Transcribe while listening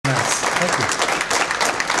Thank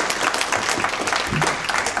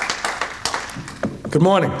you. Good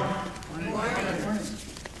morning. Good morning.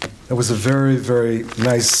 That was a very, very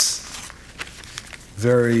nice,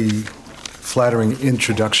 very flattering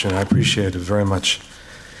introduction. I appreciate it very much.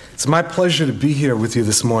 It's my pleasure to be here with you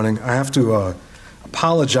this morning. I have to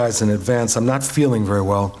apologize in advance. I'm not feeling very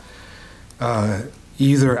well,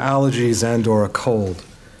 either allergies and or a cold.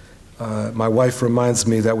 My wife reminds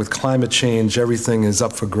me that with climate change, everything is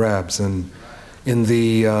up for grabs. And in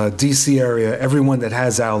the DC area, everyone that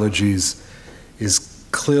has allergies is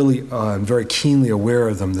clearly and very keenly aware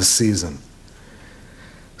of them this season.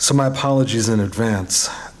 So my apologies in advance.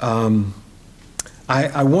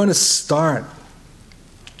 I want to start,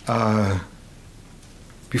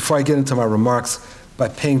 before I get into my remarks, by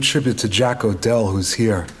paying tribute to Jack O'Dell, who's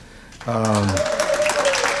here.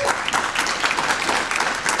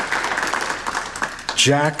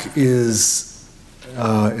 Jack is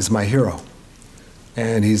my hero,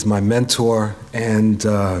 and he's my mentor, and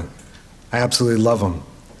I absolutely love him.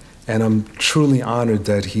 And I'm truly honored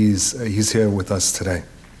that he's here with us today.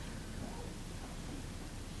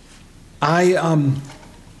 I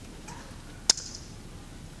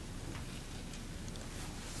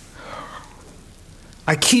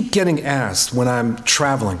keep getting asked when I'm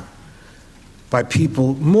traveling by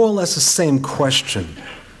people more or less the same question.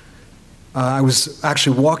 I was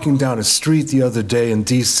actually walking down a street the other day in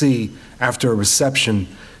DC after a reception,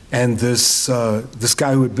 and this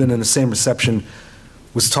guy who had been in the same reception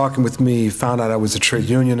was talking with me, found out I was a trade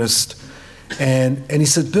unionist, and he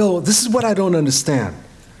said, "Bill, this is what I don't understand.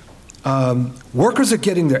 Workers are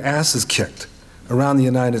getting their asses kicked around the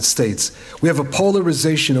United States. We have a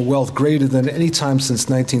polarization of wealth greater than any time since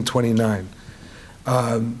 1929.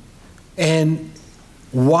 And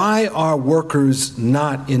why are workers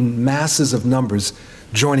not in masses of numbers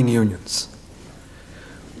joining unions?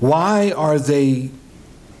 Why are they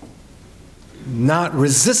not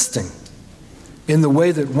resisting in the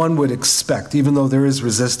way that one would expect, even though there is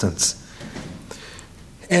resistance?"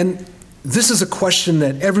 And this is a question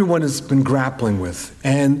that everyone has been grappling with,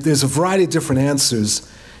 and there's a variety of different answers.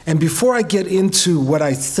 And before I get into what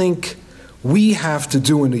I think we have to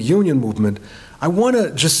do in the union movement, I want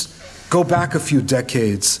to just go back a few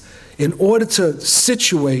decades in order to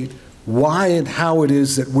situate why and how it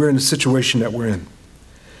is that we're in the situation that we're in.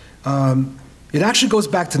 It actually goes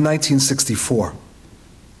back to 1964.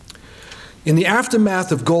 In the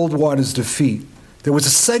aftermath of Goldwater's defeat, there was a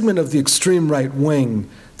segment of the extreme right wing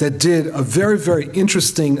that did a very, very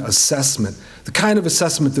interesting assessment, the kind of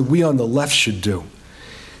assessment that we on the left should do.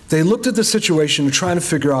 They looked at the situation and trying to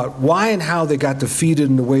figure out why and how they got defeated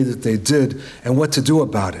in the way that they did and what to do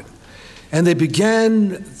about it. And they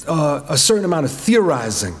began a certain amount of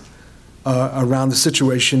theorizing around the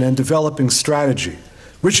situation and developing strategy.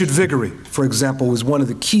 Richard Viguerie, for example, was one of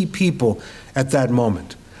the key people at that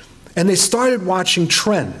moment. And they started watching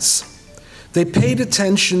trends. They paid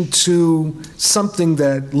attention to something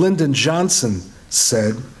that Lyndon Johnson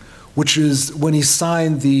said, which is when he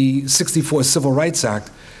signed the '64 Civil Rights Act,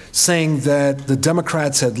 saying that the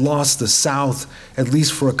Democrats had lost the South at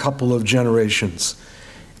least for a couple of generations.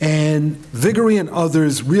 And Viguerie and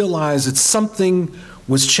others realized that something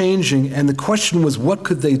was changing, and the question was, what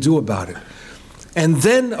could they do about it? And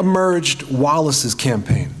then emerged Wallace's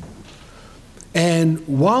campaign. And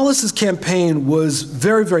Wallace's campaign was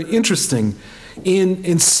very, very interesting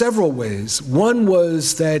in several ways. One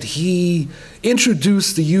was that he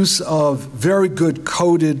introduced the use of very good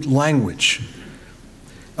coded language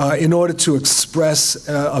in order to express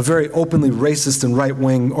a very openly racist and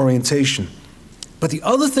right-wing orientation. But the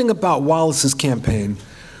other thing about Wallace's campaign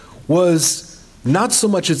was not so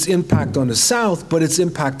much its impact on the South, but its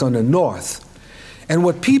impact on the North. And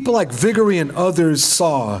what people like Viguerie and others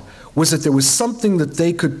saw was that there was something that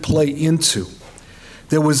they could play into.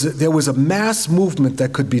 There was a mass movement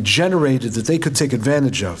that could be generated that they could take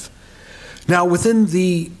advantage of. Now, within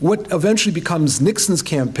what eventually becomes Nixon's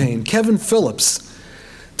campaign, Kevin Phillips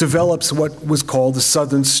develops what was called the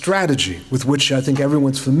Southern Strategy, with which I think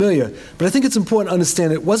everyone's familiar. But I think it's important to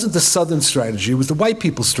understand it wasn't the Southern strategy, it was the white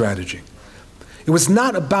people's strategy. It was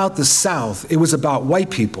not about the South, it was about white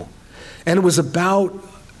people. And it was about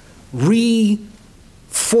reforming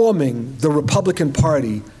the Republican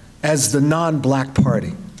Party as the non-black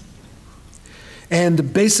party.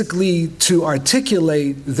 And basically to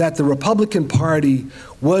articulate that the Republican Party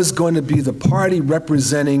was going to be the party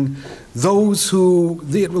representing those who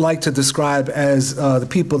they like to describe as the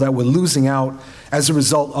people that were losing out as a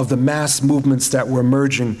result of the mass movements that were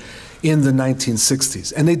emerging in the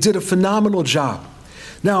 1960s. And they did a phenomenal job.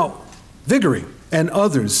 Now, Viguerie and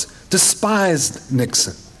others despised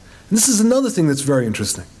Nixon. And this is another thing that's very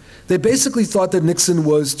interesting. They basically thought that Nixon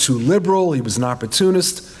was too liberal, he was an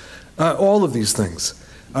opportunist, all of these things.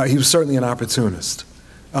 He was certainly an opportunist.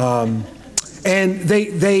 And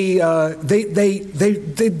it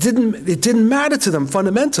didn't matter to them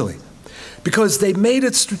fundamentally, because they made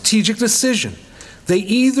a strategic decision. They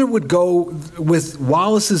either would go with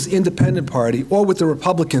Wallace's independent party or with the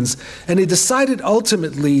Republicans, and they decided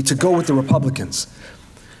ultimately to go with the Republicans,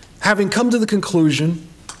 having come to the conclusion,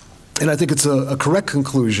 and I think it's a correct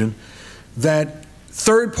conclusion, that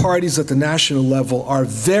third parties at the national level are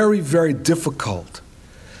very, very difficult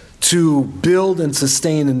to build and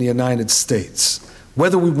sustain in the United States,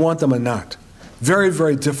 whether we want them or not. Very,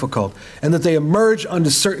 very difficult, and that they emerge under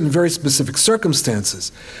certain very specific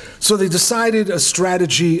circumstances. So they decided a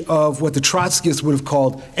strategy of what the Trotskyists would have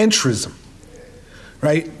called entrism,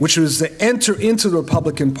 right? Which was to enter into the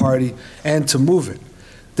Republican Party and to move it.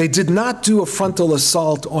 They did not do a frontal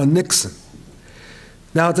assault on Nixon.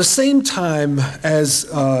 Now, at the same time as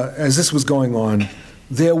this was going on,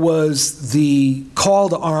 there was the call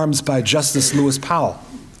to arms by Justice Lewis Powell.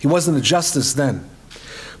 He wasn't a justice then.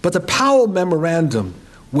 But the Powell Memorandum,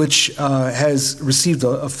 which has received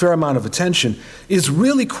a fair amount of attention, is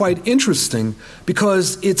really quite interesting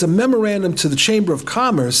because it's a memorandum to the Chamber of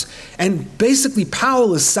Commerce, and basically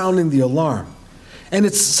Powell is sounding the alarm. And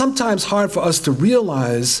it's sometimes hard for us to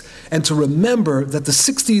realize and to remember that the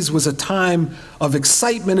 60s was a time of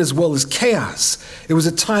excitement as well as chaos. It was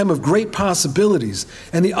a time of great possibilities.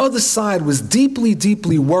 And the other side was deeply,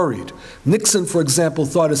 deeply worried. Nixon, for example,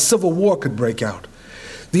 thought a civil war could break out.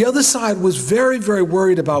 The other side was very, very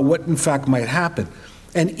worried about what in fact might happen.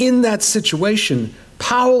 And in that situation,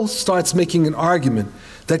 Powell starts making an argument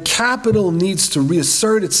that capital needs to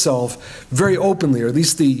reassert itself very openly, or at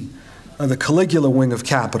least the Caligula wing of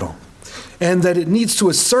capital, and that it needs to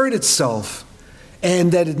assert itself,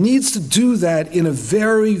 and that it needs to do that in a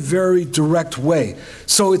very, very direct way.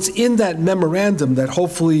 So it's in that memorandum that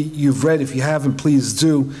hopefully you've read, if you haven't, please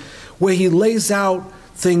do, where he lays out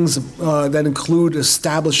things that include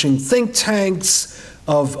establishing think tanks,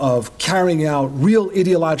 of carrying out real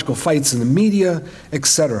ideological fights in the media,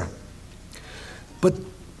 etc. But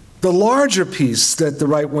the larger piece that the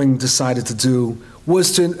right wing decided to do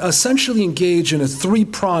was to essentially engage in a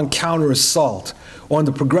three-pronged counter-assault on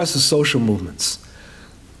the progressive social movements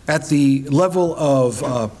at the level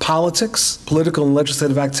of politics, political and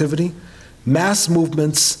legislative activity, mass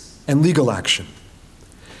movements, and legal action.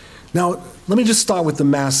 Now, let me just start with the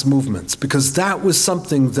mass movements, because that was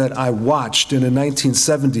something that I watched in the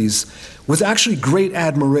 1970s with actually great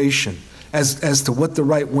admiration as to what the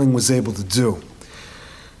right wing was able to do.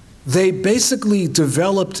 They basically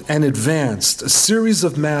developed and advanced a series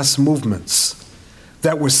of mass movements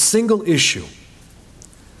that were single issue: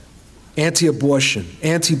 anti-abortion,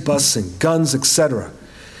 anti-busing, guns, etc.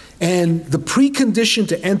 And the precondition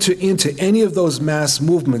to enter into any of those mass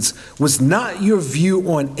movements was not your view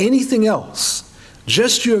on anything else,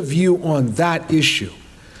 just your view on that issue.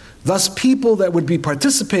 Thus, people that would be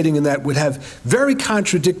participating in that would have very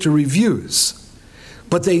contradictory views,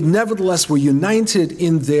 but they nevertheless were united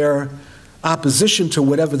in their opposition to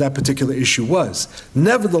whatever that particular issue was.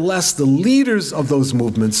 Nevertheless, the leaders of those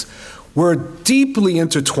movements were deeply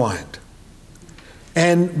intertwined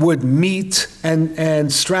and would meet and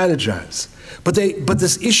strategize. But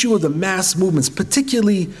this issue of the mass movements,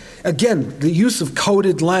 particularly, again, the use of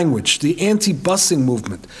coded language, the anti-busing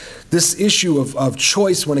movement, this issue of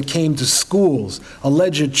choice when it came to schools,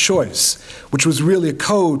 alleged choice, which was really a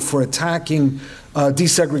code for attacking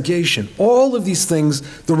desegregation. All of these things,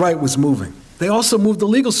 the right was moving. They also moved the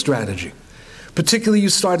legal strategy. Particularly, you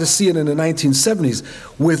start to see it in the 1970s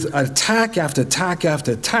with attack after attack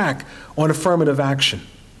after attack on affirmative action.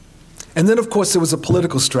 And then, of course, there was a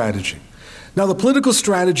political strategy. Now, the political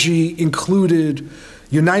strategy included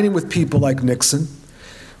uniting with people like Nixon,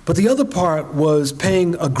 but the other part was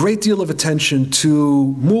paying a great deal of attention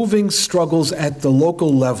to moving struggles at the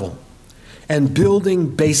local level and building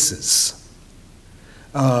bases.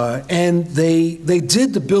 And they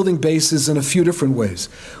did the building bases in a few different ways.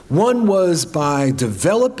 One was by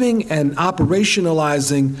developing and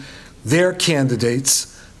operationalizing their candidates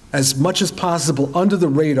as much as possible under the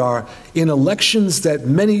radar in elections that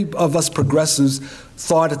many of us progressives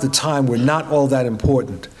thought at the time were not all that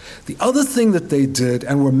important. The other thing that they did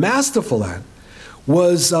and were masterful at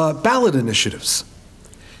was ballot initiatives.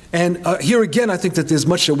 And here again, I think that there's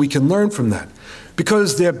much that we can learn from that,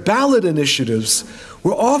 because their ballot initiatives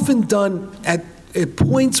were often done at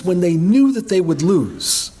points when they knew that they would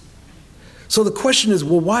lose. So the question is,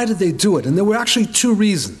 well, why did they do it? And there were actually two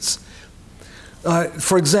reasons.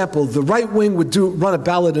 For example, the right wing would run a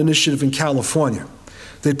ballot initiative in California.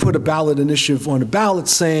 They'd put a ballot initiative on a ballot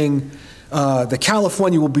saying that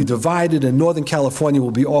California will be divided and Northern California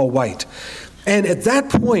will be all white. And at that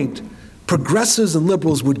point, progressives and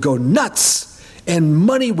liberals would go nuts, and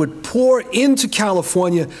money would pour into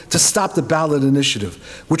California to stop the ballot initiative,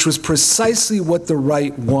 which was precisely what the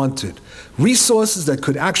right wanted. Resources that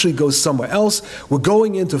could actually go somewhere else were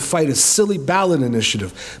going in to fight a silly ballot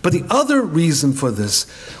initiative. But the other reason for this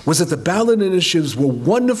was that the ballot initiatives were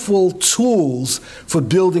wonderful tools for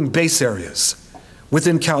building base areas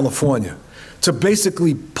within California, to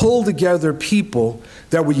basically pull together people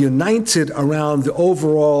that were united around the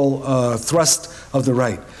overall thrust of the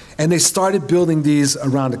right. And they started building these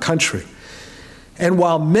around the country. And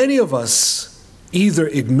while many of us either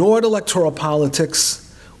ignored electoral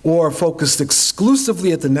politics or focused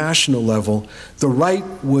exclusively at the national level, the right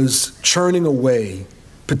was churning away,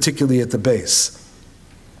 particularly at the base.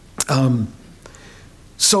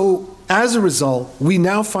 So as a result, we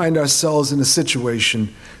now find ourselves in a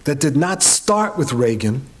situation that did not start with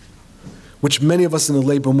Reagan, which many of us in the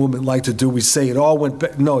labor movement like to do. We say it all went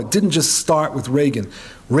back. No, it didn't just start with Reagan.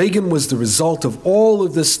 Reagan was the result of all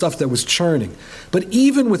of this stuff that was churning. But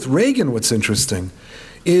even with Reagan, what's interesting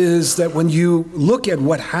is that when you look at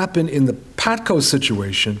what happened in the Patco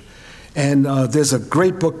situation, and there's a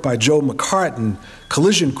great book by Joe McCartan,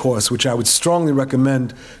 Collision Course, which I would strongly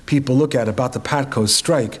recommend people look at, about the Patco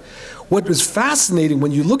strike. What was fascinating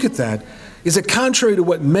when you look at that is that contrary to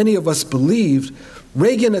what many of us believed,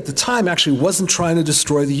 Reagan at the time actually wasn't trying to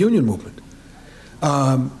destroy the union movement.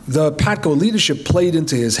 The Patco leadership played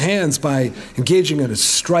into his hands by engaging in a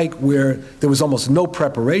strike where there was almost no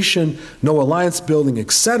preparation, no alliance building,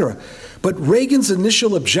 etc. But Reagan's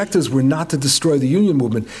initial objectives were not to destroy the union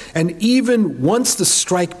movement. And even once the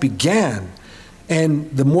strike began and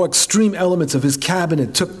the more extreme elements of his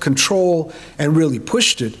cabinet took control and really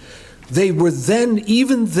pushed it, they were then,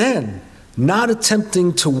 even then, not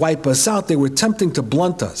attempting to wipe us out. They were attempting to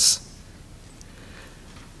blunt us.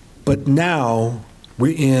 But now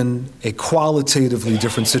we're in a qualitatively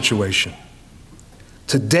different situation.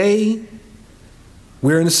 Today,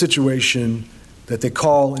 we're in a situation that they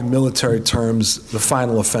call in military terms the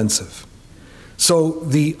final offensive. So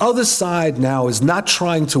the other side now is not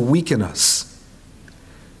trying to weaken us.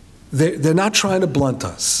 They're not trying to blunt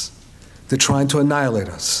us. They're trying to annihilate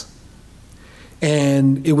us.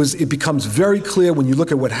 And it becomes very clear when you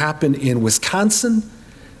look at what happened in Wisconsin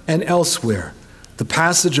and elsewhere. The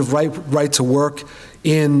passage of right to work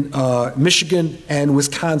in Michigan and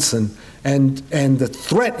Wisconsin, and the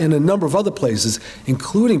threat in a number of other places,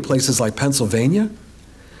 including places like Pennsylvania,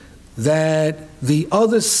 that the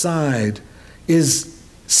other side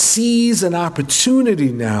sees an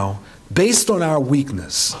opportunity now, based on our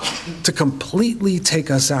weakness, to completely take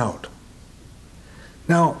us out.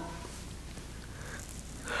 Now,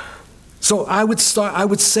 so I would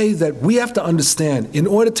say that we have to understand, in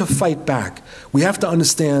order to fight back, we have to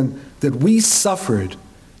understand that we suffered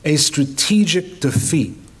a strategic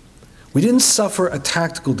defeat. We didn't suffer a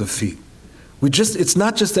tactical defeat. It's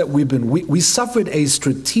not just that we suffered a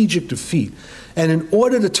strategic defeat. And in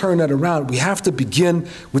order to turn that around, we have to begin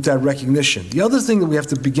with that recognition. The other thing that we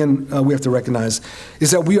have to recognize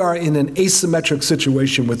is that we are in an asymmetric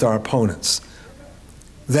situation with our opponents.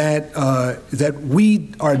 That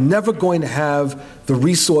we are never going to have the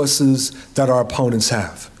resources that our opponents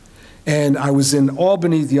have. And I was in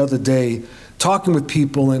Albany the other day talking with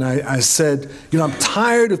people, and I said, I'm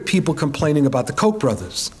tired of people complaining about the Koch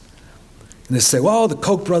brothers. And they say, well, the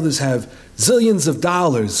Koch brothers have zillions of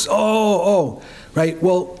dollars. Right?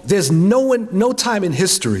 Well, there's no time in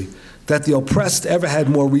history that the oppressed ever had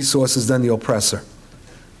more resources than the oppressor.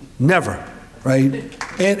 Never. Right?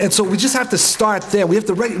 And so we just have to start there. We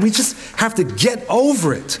just have to get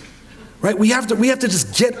over it. Right? We have to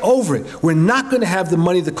just get over it. We're not going to have the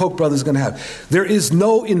money the Koch brothers are going to have. There is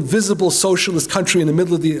no invisible socialist country in the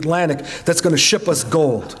middle of the Atlantic that's going to ship us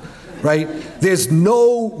gold. Right? There's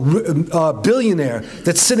no billionaire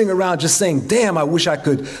that's sitting around just saying, damn, I wish I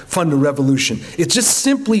could fund a revolution. It just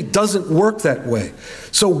simply doesn't work that way.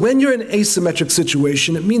 So when you're in an asymmetric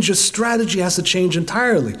situation, it means your strategy has to change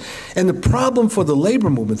entirely. And the problem for the labor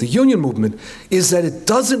movement, the union movement, is that it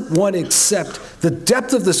doesn't want to accept the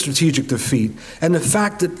depth of the strategic defeat and the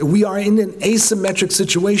fact that we are in an asymmetric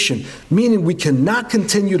situation, meaning we cannot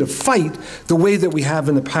continue to fight the way that we have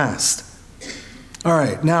in the past. All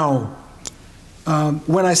right, now,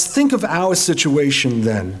 when I think of our situation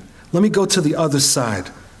then, let me go to the other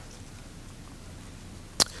side.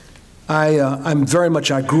 I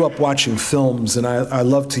grew up watching films, and I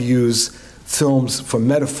love to use films for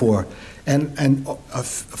metaphor. And a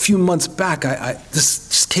few months back, this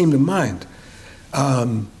just came to mind.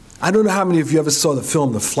 I don't know how many of you ever saw the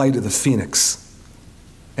film, The Flight of the Phoenix.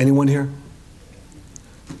 Anyone here?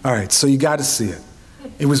 All right, so you got to see it.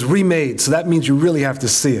 It was remade, so that means you really have to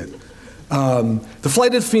see it. The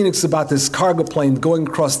Flight of the Phoenix is about this cargo plane going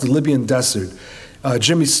across the Libyan desert.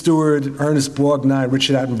 Jimmy Stewart, Ernest Borgnine,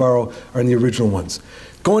 Richard Attenborough are in the original ones.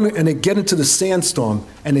 And they get into the sandstorm,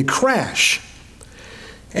 and they crash.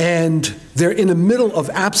 And they're in the middle of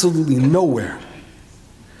absolutely nowhere.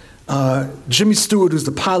 Jimmy Stewart, who's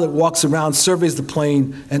the pilot, walks around, surveys the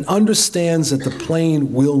plane, and understands that the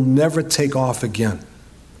plane will never take off again.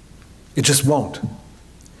 It just won't.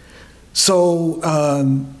 So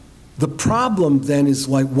the problem then is,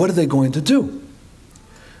 like, what are they going to do?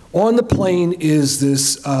 On the plane is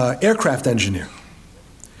this aircraft engineer.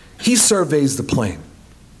 He surveys the plane.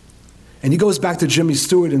 And he goes back to Jimmy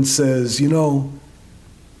Stewart and says, you know,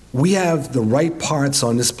 we have the right parts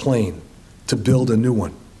on this plane to build a new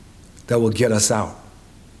one that will get us out.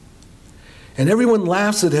 And everyone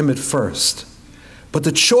laughs at him at first, but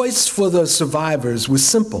the choice for the survivors was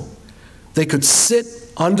simple. They could sit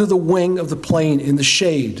under the wing of the plane in the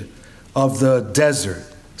shade of the desert,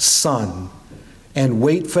 sun, and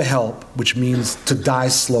wait for help, which means to die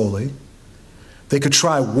slowly. They could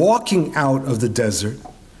try walking out of the desert,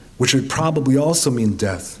 which would probably also mean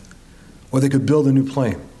death, or they could build a new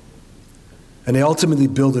plane. And they ultimately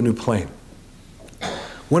build a new plane.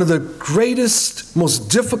 One of the greatest,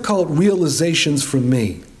 most difficult realizations for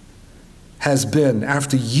me has been,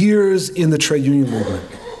 after years in the trade union movement,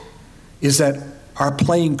 is that our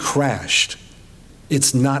plane crashed.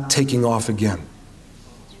 It's not taking off again.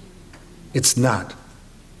 It's not.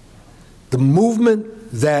 The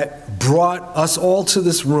movement that brought us all to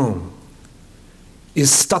this room is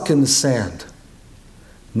stuck in the sand.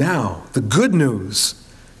 Now, the good news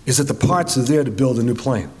is that the parts are there to build a new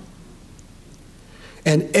plane.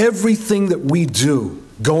 And everything that we do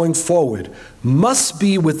going forward must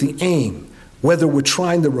be with the aim, whether we're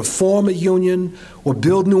trying to reform a union or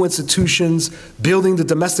build new institutions, building the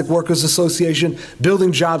Domestic Workers Association,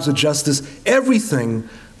 building jobs with justice, everything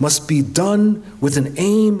must be done with an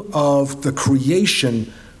aim of the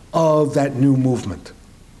creation of that new movement.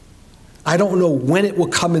 I don't know when it will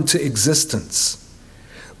come into existence,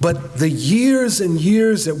 but the years and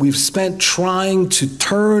years that we've spent trying to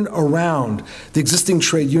turn around the existing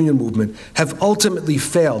trade union movement have ultimately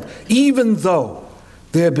failed, even though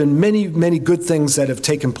there have been many, many good things that have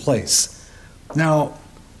taken place. Now,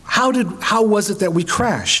 how was it that we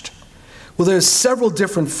crashed? Well, there's several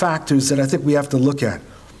different factors that I think we have to look at.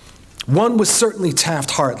 One was certainly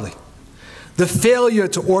Taft-Hartley. The failure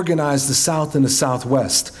to organize the South and the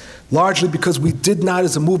Southwest, largely because we did not,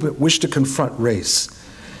 as a movement, wish to confront race.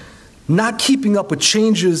 Not keeping up with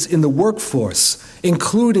changes in the workforce,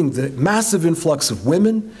 including the massive influx of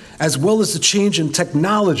women, as well as the change in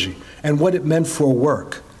technology and what it meant for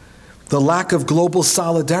work. The lack of global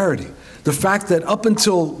solidarity. The fact that up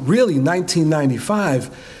until really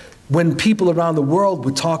 1995, when people around the world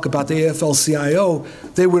would talk about the AFL-CIO,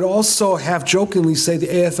 they would also half-jokingly say the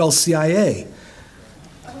AFL-CIA.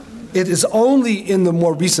 It is only in the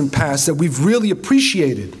more recent past that we've really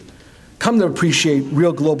come to appreciate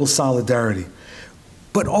real global solidarity.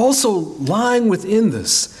 But also lying within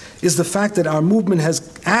this is the fact that our movement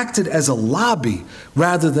has acted as a lobby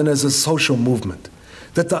rather than as a social movement.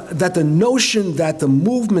 That the notion that the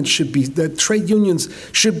movement should be, that trade unions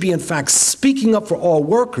should be in fact speaking up for all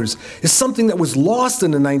workers is something that was lost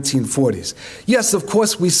in the 1940s. Yes, of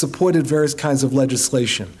course we supported various kinds of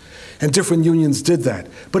legislation, and different unions did that.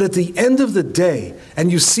 But at the end of the day,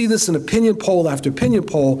 and you see this in opinion poll after opinion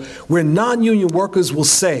poll, where non-union workers will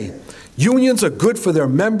say, unions are good for their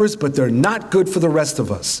members, but they're not good for the rest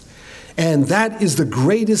of us. And that is the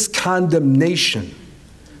greatest condemnation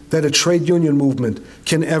that a trade union movement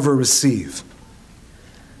can ever receive.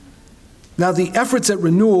 Now, the efforts at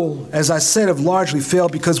renewal, as I said, have largely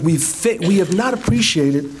failed because we have not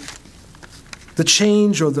appreciated the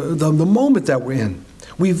change or the moment that we're in.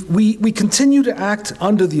 We continue to act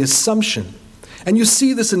under the assumption, and you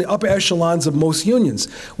see this in the upper echelons of most unions,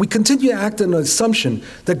 we continue to act on the assumption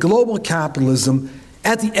that global capitalism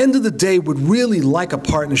at the end of the day would really like a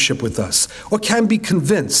partnership with us, or can be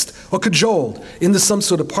convinced or cajoled into some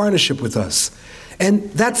sort of partnership with us. And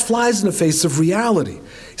that flies in the face of reality.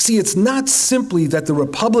 See, it's not simply that the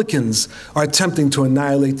Republicans are attempting to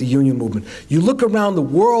annihilate the union movement. You look around the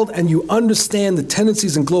world and you understand the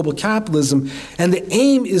tendencies in global capitalism, and the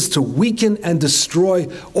aim is to weaken and destroy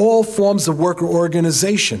all forms of worker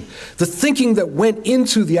organization. The thinking that went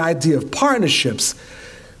into the idea of partnerships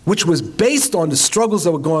which was based on the struggles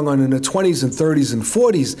that were going on in the 20s and 30s and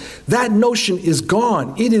 40s, that notion is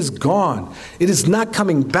gone. It is gone. It is not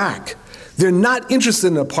coming back. They're not interested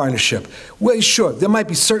in a partnership. Well, sure, there might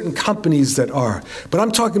be certain companies that are, but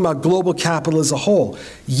I'm talking about global capital as a whole.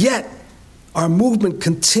 Yet, our movement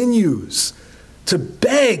continues to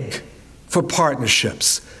beg for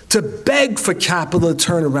partnerships, to beg for capital to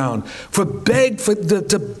turn around, to beg for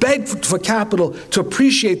capital to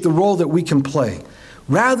appreciate the role that we can play,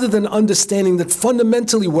 rather than understanding that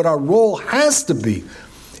fundamentally what our role has to be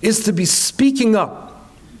is to be speaking up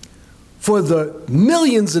for the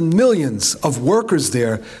millions and millions of workers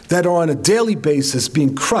there that are on a daily basis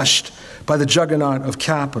being crushed by the juggernaut of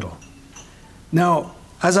capital. Now,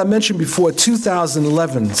 as I mentioned before,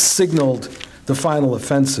 2011 signaled the final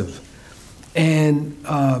offensive. And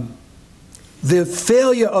the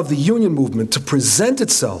failure of the union movement to present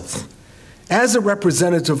itself as a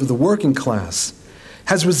representative of the working class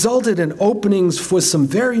has resulted in openings for some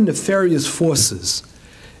very nefarious forces.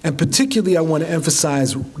 And particularly, I want to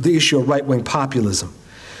emphasize the issue of right-wing populism.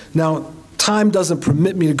 Now, time doesn't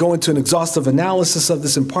permit me to go into an exhaustive analysis of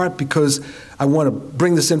this, in part because I want to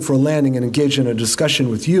bring this in for a landing and engage in a discussion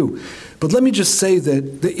with you. But let me just say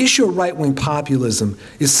that the issue of right-wing populism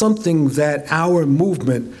is something that our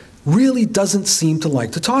movement really doesn't seem to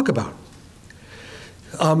like to talk about.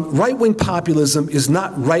 Right-wing populism is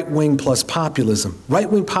not right-wing plus populism.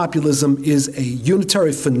 Right-wing populism is a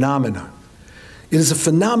unitary phenomenon. It is a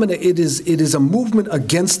phenomenon, it is a movement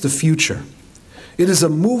against the future. It is a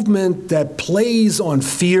movement that plays on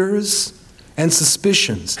fears and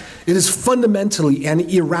suspicions. It is fundamentally an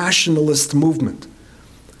irrationalist movement.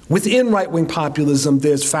 Within right-wing populism,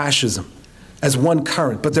 there's fascism as one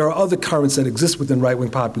current, but there are other currents that exist within right-wing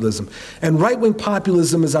populism. And right-wing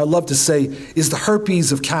populism, as I love to say, is the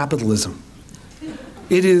herpes of capitalism.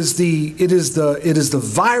 It is the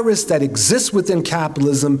virus that exists within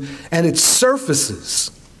capitalism, and it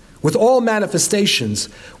surfaces with all manifestations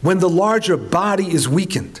when the larger body is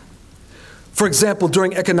weakened. For example,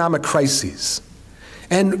 during economic crises.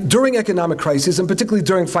 And during economic crises, and particularly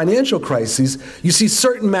during financial crises, you see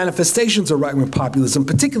certain manifestations of right-wing populism,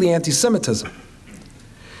 particularly anti-Semitism.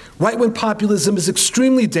 Right-wing populism is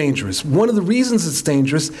extremely dangerous. One of the reasons it's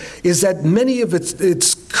dangerous is that many of it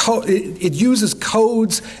uses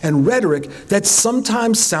codes and rhetoric that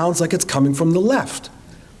sometimes sounds like it's coming from the left.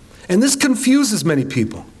 And this confuses many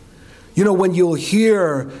people. You know, when you'll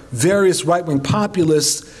hear various right-wing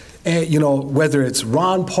populists, whether it's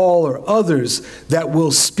Ron Paul or others, that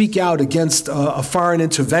will speak out against a foreign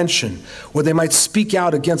intervention, or they might speak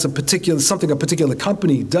out against something a particular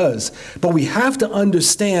company does. But we have to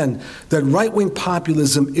understand that right-wing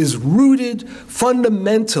populism is rooted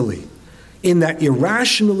fundamentally in that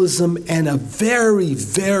irrationalism and a very,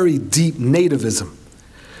 very deep nativism.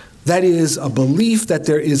 That is a belief that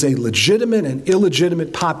there is a legitimate and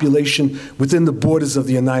illegitimate population within the borders of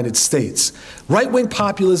the United States. Right-wing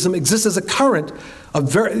populism exists as a current, a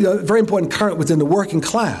very important current within the working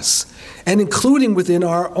class, and including within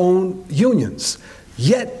our own unions.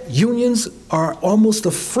 Yet unions are almost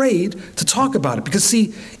afraid to talk about it. Because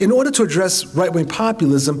see, in order to address right-wing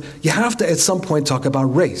populism, you have to at some point talk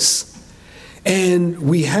about race. And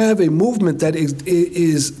we have a movement that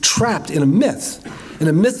is trapped in a myth. And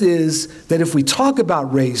the myth is that if we talk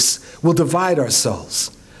about race, we'll divide ourselves,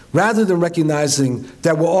 rather than recognizing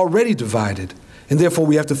that we're already divided, and therefore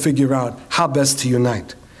we have to figure out how best to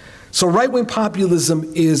unite. So right-wing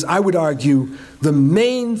populism is, I would argue, the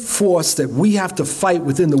main force that we have to fight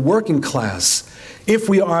within the working class if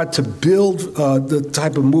we are to build the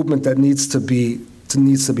type of movement that needs to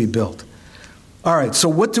be built. All right, so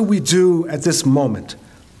what do we do at this moment?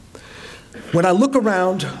 When I look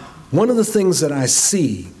around, one of the things that I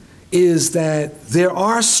see is that there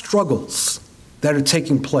are struggles that are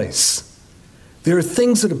taking place. There are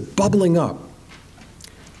things that are bubbling up,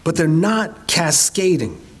 but they're not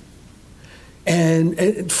cascading.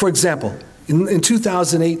 And for example, in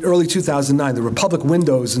 2008, early 2009, the Republic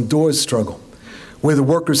windows and doors struggle, where the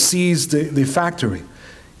workers seized the factory.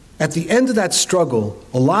 At the end of that struggle,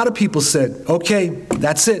 a lot of people said, okay,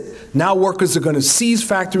 that's it. Now workers are going to seize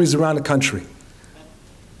factories around the country.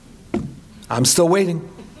 I'm still waiting,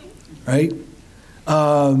 right?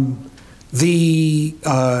 The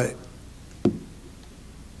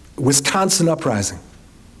Wisconsin uprising,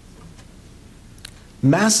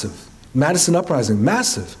 massive. Madison uprising,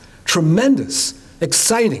 massive, tremendous,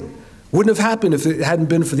 exciting. Wouldn't have happened if it hadn't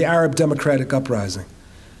been for the Arab Democratic uprising.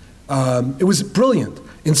 It was brilliant,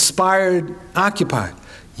 inspired, occupied,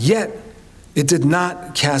 yet it did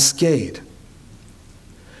not cascade.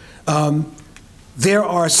 There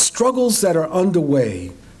are struggles that are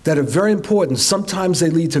underway that are very important. Sometimes they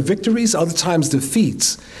lead to victories, other times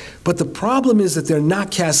defeats. But the problem is that they're not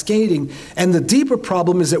cascading, and the deeper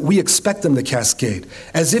problem is that we expect them to cascade,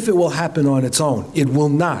 as if it will happen on its own. It will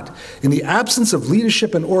not. In the absence of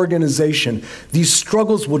leadership and organization, these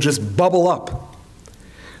struggles will just bubble up.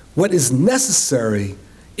 What is necessary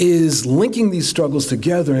is linking these struggles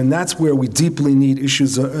together, and that's where we deeply need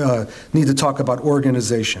to talk about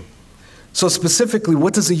organization. So specifically,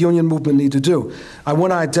 what does the union movement need to do? I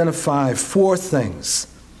want to identify 4 things.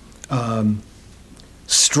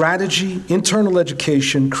 Strategy, internal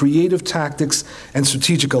education, creative tactics, and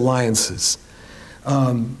strategic alliances.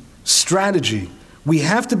 Strategy, we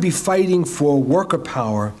have to be fighting for worker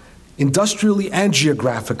power industrially and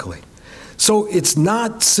geographically. So it's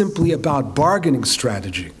not simply about bargaining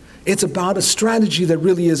strategy. It's about a strategy that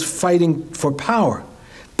really is fighting for power.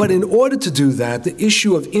 But in order to do that, the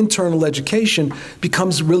issue of internal education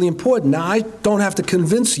becomes really important. Now, I don't have to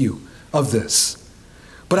convince you of this,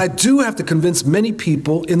 but I do have to convince many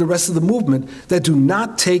people in the rest of the movement that do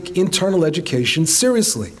not take internal education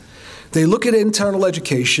seriously. They look at internal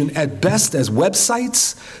education at best as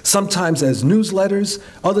websites, sometimes as newsletters,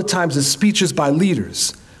 other times as speeches by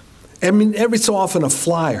leaders. I mean, every so often a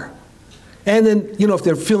flyer. And then, if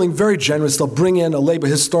they're feeling very generous, they'll bring in a labor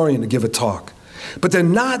historian to give a talk. But they're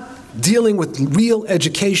not dealing with real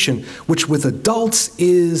education, which with adults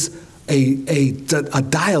is a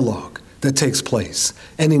dialogue that takes place,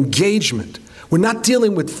 an engagement. We're not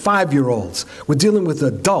dealing with 5-year-olds. We're dealing with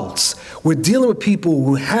adults. We're dealing with people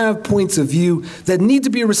who have points of view that need to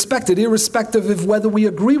be respected, irrespective of whether we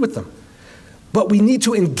agree with them. But we need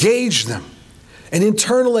to engage them. And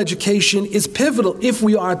internal education is pivotal if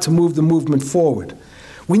we are to move the movement forward.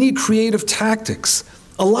 We need creative tactics.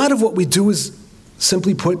 A lot of what we do is,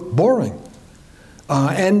 simply put, boring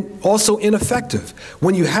and also ineffective.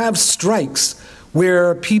 When you have strikes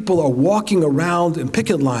where people are walking around in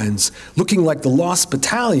picket lines looking like the Lost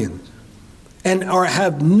Battalion and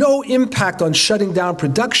have no impact on shutting down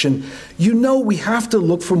production, we have to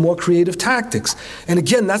look for more creative tactics. And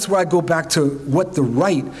again, that's where I go back to what the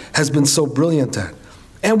right has been so brilliant at.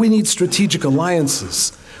 And we need strategic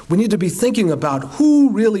alliances. We need to be thinking about who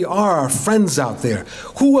really are our friends out there.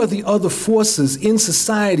 Who are the other forces in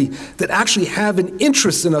society that actually have an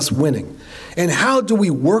interest in us winning? And how do we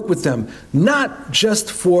work with them, not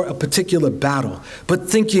just for a particular battle, but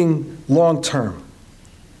thinking long term?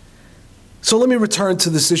 So let me return to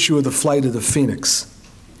this issue of the flight of the Phoenix.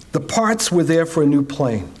 The parts were there for a new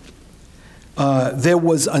plane. There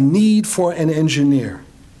was a need for an engineer.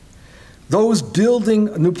 Those building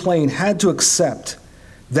a new plane had to accept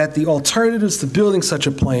that the alternatives to building such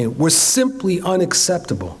a plane were simply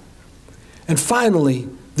unacceptable. And finally,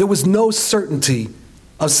 there was no certainty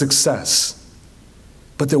of success.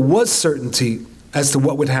 But there was certainty as to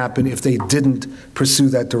what would happen if they didn't pursue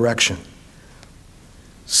that direction.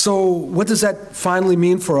 So what does that finally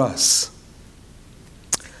mean for us?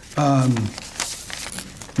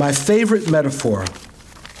 My favorite metaphor,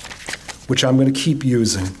 which I'm going to keep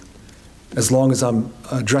using as long as I'm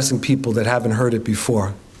addressing people that haven't heard it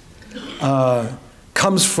before,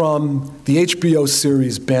 comes from the HBO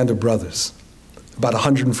series Band of Brothers, about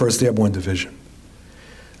 101st Airborne Division.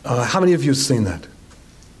 How many of you have seen that?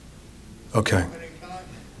 Okay.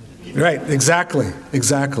 Right, exactly.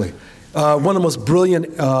 One of the most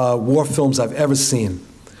brilliant war films I've ever seen.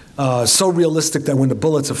 So realistic that when the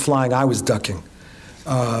bullets are flying, I was ducking.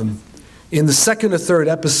 In the second or third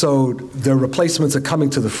episode, the replacements are coming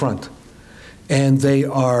to the front. And they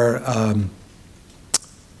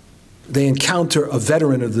encounter a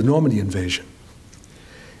veteran of the Normandy invasion.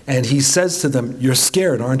 And he says to them, "You're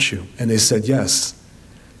scared, aren't you?" And they said, "Yes."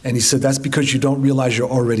 And he said, "That's because you don't realize you're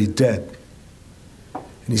already dead."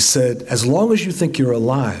 And he said, "As long as you think you're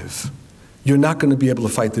alive, you're not going to be able to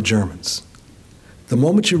fight the Germans. The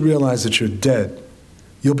moment you realize that you're dead,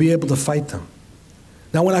 you'll be able to fight them."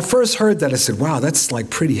 Now, when I first heard that, I said, wow, that's like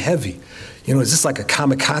pretty heavy. Is this like a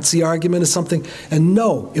kamikaze argument or something? And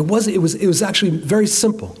no, it wasn't. It was actually very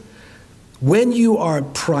simple. When you are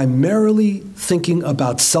primarily thinking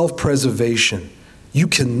about self-preservation, you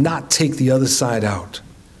cannot take the other side out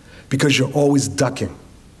because you're always ducking.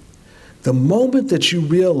 The moment that you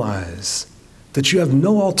realize that you have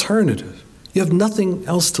no alternative, you have nothing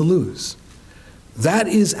else to lose, that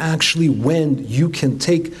is actually when you can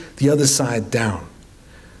take the other side down,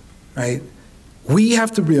 right? We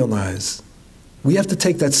have to realize we have to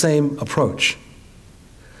take that same approach.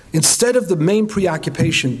 Instead of the main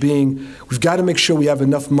preoccupation being, we've got to make sure we have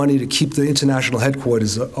enough money to keep the international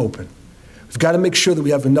headquarters open. We've got to make sure that we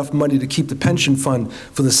have enough money to keep the pension fund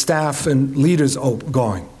for the staff and leaders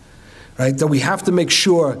going. right? That we have to make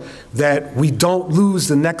sure that we don't lose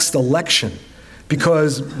the next election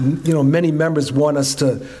because, you know, many members want us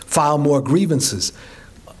to file more grievances.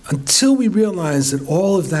 Until we realize that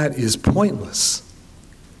all of that is pointless,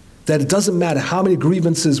 that it doesn't matter how many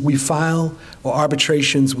grievances we file or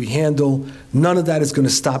arbitrations we handle, none of that is going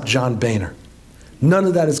to stop John Boehner. None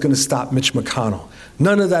of that is going to stop Mitch McConnell.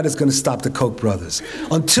 None of that is going to stop the Koch brothers.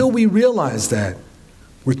 Until we realize that,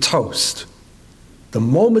 we're toast. The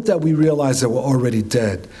moment that we realize that we're already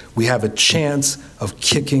dead, we have a chance of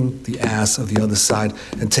kicking the ass of the other side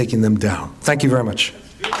and taking them down. Thank you very much.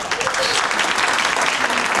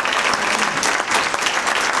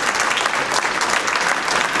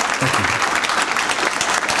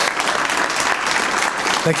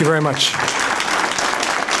 Thank you very much.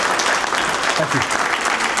 Thank you.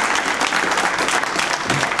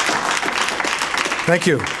 Thank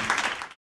you.